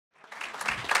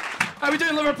How we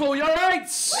doing, Liverpool? You all right?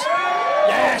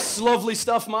 Yes, lovely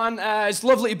stuff, man. It's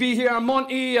lovely to be here. I'm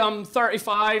Monty. I'm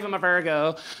 35. I'm a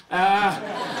Virgo.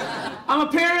 I'm a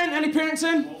parent. Any parents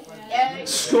in? Yeah.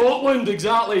 Scotland,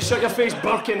 exactly. Shut your face,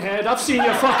 Birkenhead. I've seen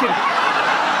your fucking...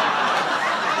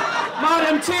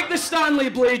 Madam, take the Stanley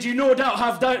blade you no doubt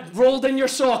have that rolled in your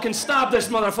sock and stab this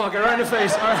motherfucker right in the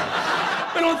face.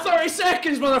 Been on 30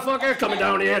 seconds, motherfucker. Coming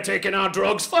down here, taking our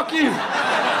drugs. Fuck you.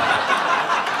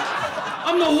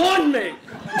 I'm the one, mate.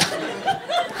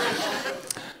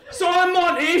 So I'm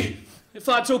Monty, if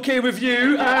that's okay with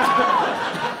you.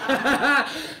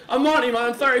 I'm Monty, man.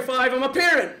 I'm 35. I'm a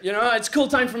parent. You know, it's a cool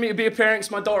time for me to be a parent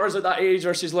because my daughter's at that age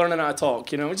where she's learning how to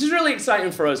talk, you know, which is really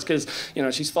exciting for us because, you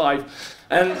know, she's 5.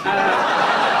 And,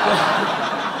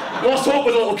 lost hope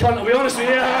with a little cunt, I'll be honest with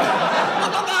you.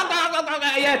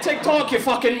 Yeah, TikTok, you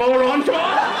fucking moron. Come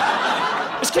on.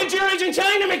 There's kids your age in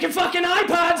China making fucking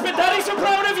iPads, but Daddy's so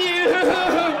proud of you.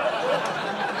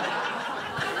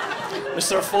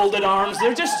 Mr. Folded Arms,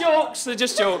 they're just jokes,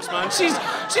 man. She's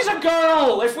a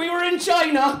girl. If we were in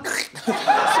China.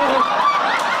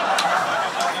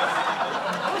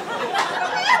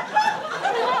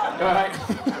 Alright.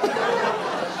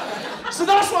 So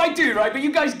that's what I do, right? But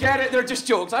you guys get it, they're just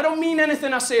jokes. I don't mean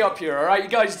anything I say up here, alright? You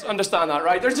guys understand that,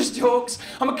 right? They're just jokes.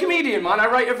 I'm a comedian, man. I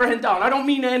write everything down. I don't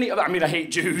mean any of that. I mean, I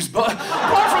hate Jews, but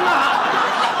apart from that...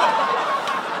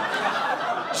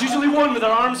 It's usually one with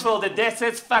their arms folded. This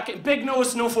is fucking big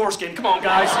nose, no foreskin. Come on,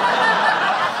 guys.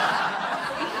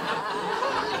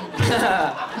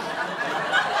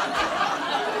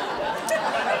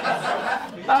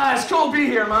 It's cool to be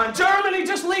here, man. Germany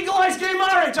just legalized gay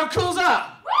marriage. How cool's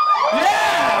that?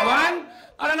 Yeah, man.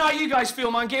 I don't know how you guys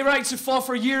feel, man. Gay rights have fought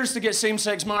for years to get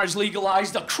same-sex marriage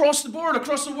legalized across the board,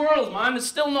 across the world, man. It's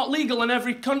still not legal in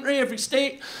every country, every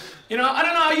state. You know, I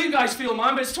don't know how you guys feel,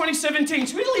 man, but it's 2017.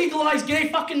 Should we legalize gay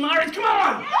fucking marriage? Come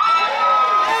on!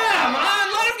 Yeah,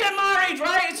 man, let them get married,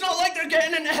 right? It's not like they're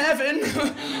getting into heaven.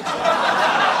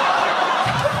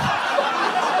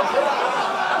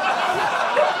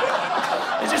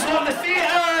 They just want the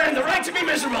theater and the right to be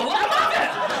miserable. Let them have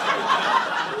it!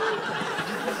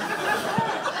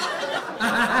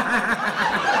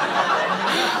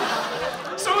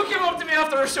 Someone came up to me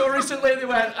after a show recently, they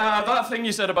went, that thing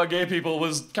you said about gay people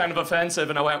was kind of offensive,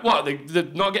 and I went, what, they're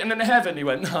not getting into heaven? He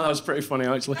went, no, that was pretty funny,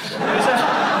 actually.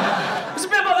 It was a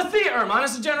bit about the theatre, man,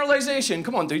 it's a generalisation.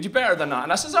 Come on, dude, you're better than that.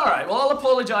 And I says, all right, well, I'll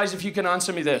apologise if you can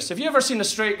answer me this. Have you ever seen a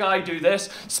straight guy do this?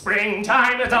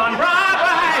 Springtime is on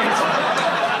Broadway!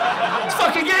 It's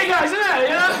fucking gay guys, isn't it,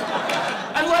 you know?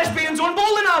 And lesbians own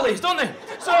bowling alleys, don't they?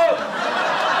 So,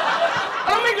 I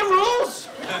don't make the rules.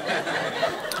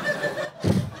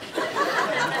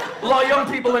 A lot of young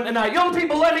people in tonight. Young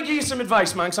people, let me give you some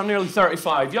advice, man, because I'm nearly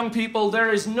 35. Young people,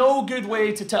 there is no good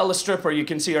way to tell a stripper you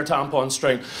can see her tampon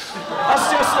string.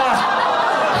 That's just,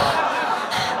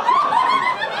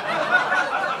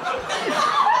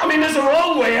 I mean, there's a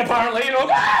wrong way, apparently, you know.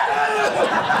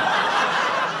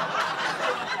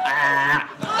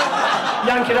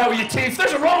 Yank it out with your teeth.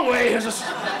 There's a wrong way. There's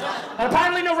and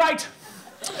apparently no right.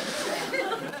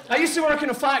 I used to work in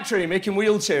a factory making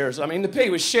wheelchairs. I mean, the pay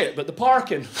was shit, but the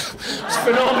parking was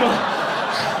phenomenal.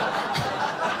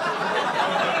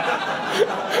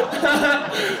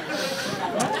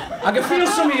 I can feel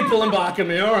some of you pulling back at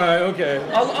me. All right, okay.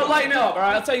 I'll lighten it up, all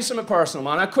right? I'll tell you something personal,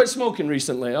 man. I quit smoking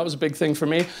recently. That was a big thing for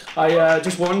me. I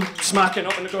just won, smacking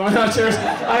up in the corner. Cheers.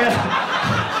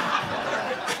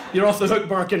 You're off the hook,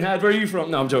 Birkenhead. Where are you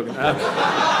from? No, I'm joking.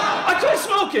 I quit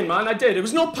smoking, man, I did. It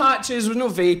was no patches, there was no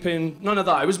vaping, none of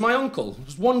that. It was my uncle. It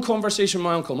was one conversation with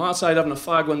my uncle. I'm outside having a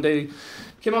fag one day. He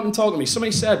came up and talked to me.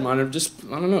 Somebody said, man, I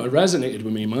don't know, it resonated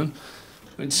with me, man.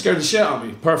 It scared the shit out of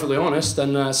me, perfectly honest.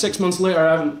 And 6 months later,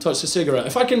 I haven't touched a cigarette.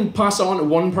 If I can pass it on to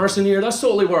one person here, that's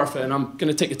totally worth it, and I'm going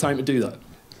to take the time to do that.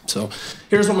 So,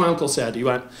 here's what my uncle said. He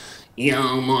went,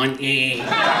 yo, Monty.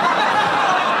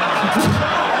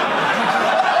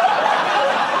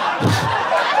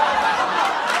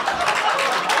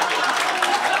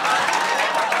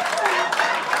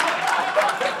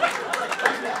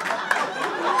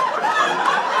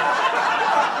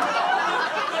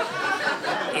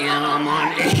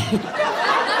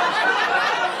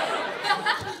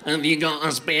 Have you got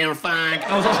a spare fag?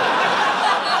 I was like,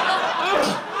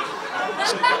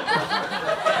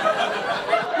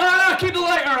 no, keep the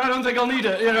lighter. I don't think I'll need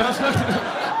it, you know.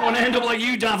 I want to end up like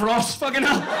you, Davros. Fucking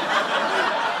hell.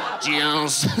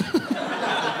 Cheers.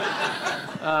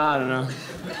 I don't know.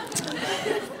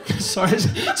 Sorry,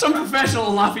 some professional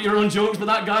will laugh at your own jokes, but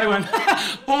that guy went,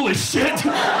 holy shit.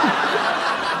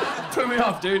 Put me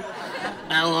off, dude.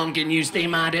 How long can you stay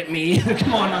mad at me?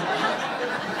 Come on, man.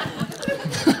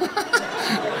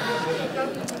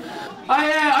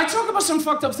 talk about some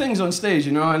fucked up things on stage,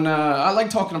 you know, and I like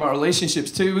talking about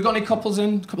relationships too. We got any couples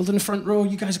in? Couples in the front row?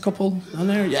 You guys a couple down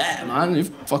there? Yeah, man, you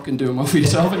fucking doing well for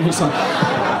yourself. And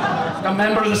you're a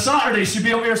member of the Saturday should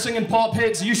be up here singing pop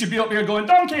hits. You should be up here going,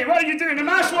 Donkey, what are you doing? A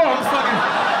mash walk?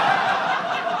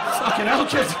 Fucking hell,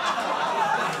 kid.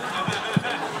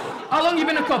 How long you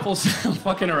been a couple? I'm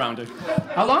fucking around it.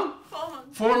 How long?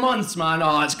 4 months, man.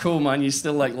 Oh, that's cool, man. You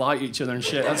still like each other and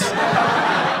shit. That's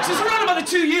it's around about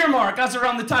the 2-year mark. That's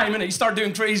around the time, innit? You start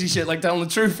doing crazy shit like telling the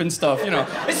truth and stuff, you know.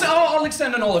 It's I'll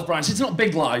extend an olive branch. It's not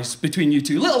big lies between you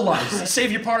two. Little lies.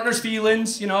 Save your partner's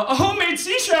feelings, you know. A homemade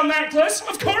seashell necklace.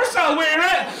 Of course I'll wear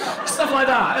it. Stuff like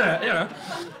that, innit? You know.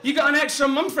 You got an extra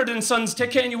Mumford and Sons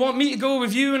ticket and you want me to go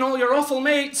with you and all your awful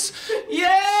mates.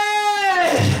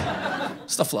 Yeah!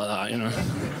 Stuff like that, you know.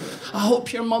 I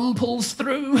hope your mum pulls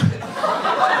through.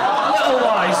 Little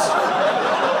lies.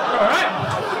 All right?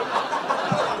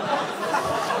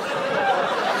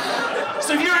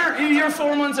 So if you're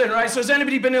 4 months in, right? So has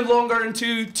anybody been in longer than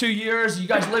two years? You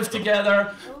guys live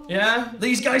together? Yeah?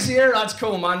 These guys here? That's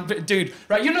cool, man. But, dude,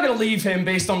 right, you're not gonna leave him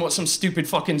based on what some stupid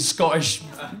fucking Scottish...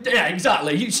 Yeah,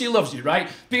 exactly. She loves you, right?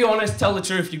 Be honest, tell the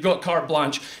truth, you've got carte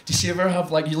blanche. Does she ever have,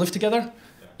 like, you live together?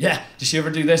 Yeah. Does she ever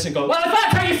do this and go, well, if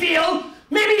that's how you feel,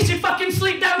 maybe you should fucking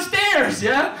sleep downstairs,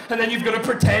 yeah? And then you've got to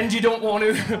pretend you don't want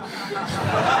to. When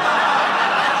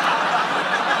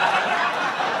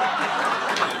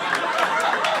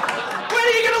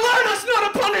are you gonna learn that's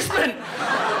not a punishment?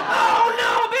 Oh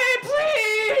no, babe,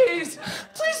 please!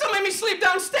 Please don't make me sleep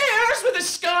downstairs with the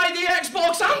Sky, the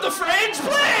Xbox, and the fridge,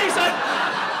 please!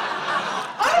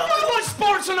 I don't want to watch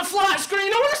sports on a flat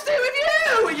screen. I want to stay with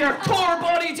you with your core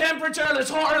body temperature that's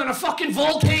hotter than a fucking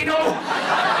volcano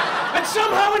and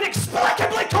somehow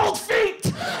inexplicably cold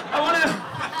feet. I want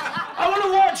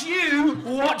to watch you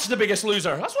watch The Biggest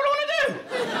Loser. That's what I want to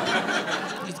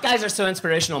do. These guys are so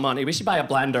inspirational, Monty. We should buy a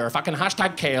blender. Fucking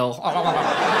hashtag kale.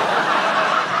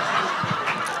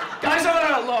 Guys, I've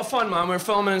had a lot of fun, man. We're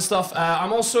filming and stuff.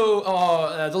 I'm also,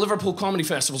 the Liverpool Comedy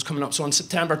Festival's coming up, so on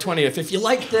September 20th. If you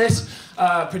like this,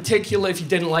 particularly if you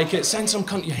didn't like it, send some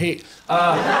cunt you hate.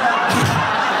 I've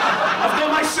got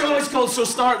my show, it's called So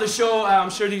Start the Show. I'm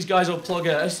sure these guys will plug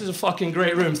it. This is a fucking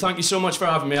great room. Thank you so much for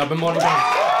having me. I've been Monty.